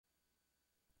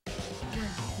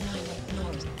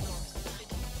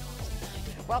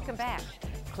Welcome back.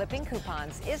 Clipping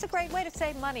coupons is a great way to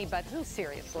save money, but who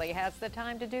seriously has the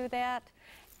time to do that?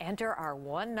 Enter our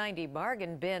 190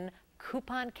 bargain bin,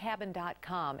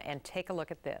 couponcabin.com, and take a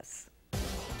look at this.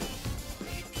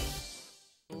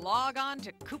 Log on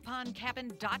to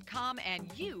couponcabin.com and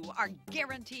you are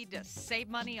guaranteed to save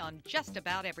money on just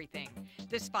about everything.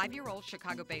 This 5-year-old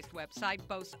Chicago-based website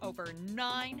boasts over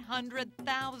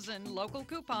 900,000 local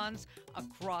coupons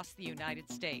across the United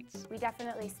States. We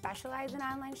definitely specialize in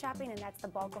online shopping, and that's the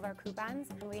bulk of our coupons.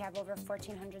 And we have over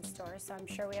 1,400 stores, so I'm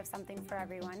sure we have something for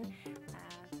everyone.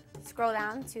 Scroll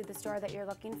down to the store that you're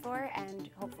looking for, and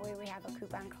hopefully we have a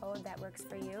coupon code that works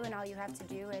for you, and all you have to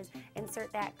do is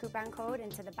insert that coupon code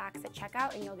into the box at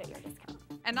checkout and you'll get your discount.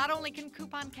 And not only can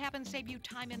Coupon Cabin save you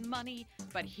time and money,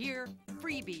 but here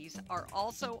freebies are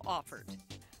also offered.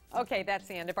 Okay, that's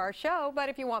the end of our show, but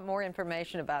if you want more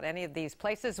information about any of these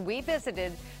places we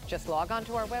visited, just log on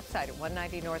to our website at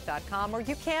 190north.com, or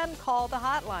you can call the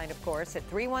hotline, of course, at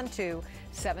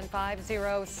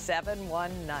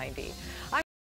 312-750-7190. I'm